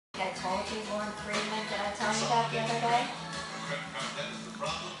I told you, Lauren Friedman. Did I tell you that the other day?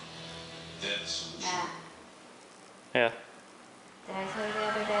 Nah. Yeah. Did I tell you the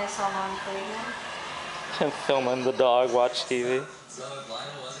other day I saw Lauren Friedman? Filming the dog watch TV. So if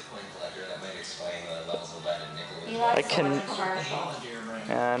Lionel was a coin collector, that might explain the levels of that in Nickelodeon. He likes to watch commercials.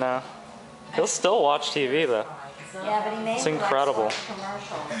 Yeah, I know. He'll still watch TV though. Yeah, but he made It's incredible.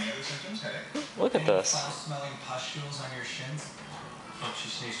 commercials. Any other symptoms? Headache? Look at this. Foul-smelling pustules on your shins? Oh, she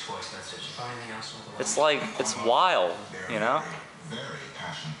sneezed twice, that's it. She found anything else with the It's like, it's wild, you know? Very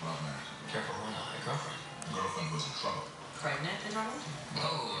passionate love marriage. Careful, Lionel, my girlfriend. Girlfriend was in trouble. Pregnant and all?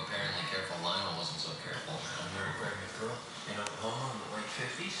 Whoa, apparently careful Lionel wasn't so careful. A very pregnant girl in Oklahoma in the late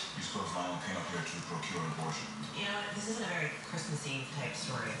 50s. You suppose Lionel came up here to procure an abortion? You know, this isn't a very Christmas Eve type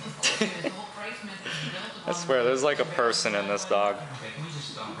story. I swear, there's like a person in this dog. Okay, can we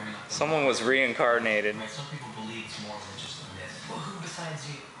just stop bringing up the Someone was reincarnated. Right, some people believe it's more than just a myth. Well, who besides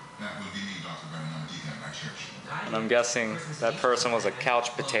you? That would be me, Dr. Brennan. I'm a deacon at my church. And I'm guessing that person was a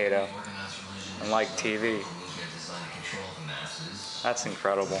couch potato and liked TV. That's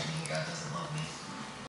incredible. God doesn't love me.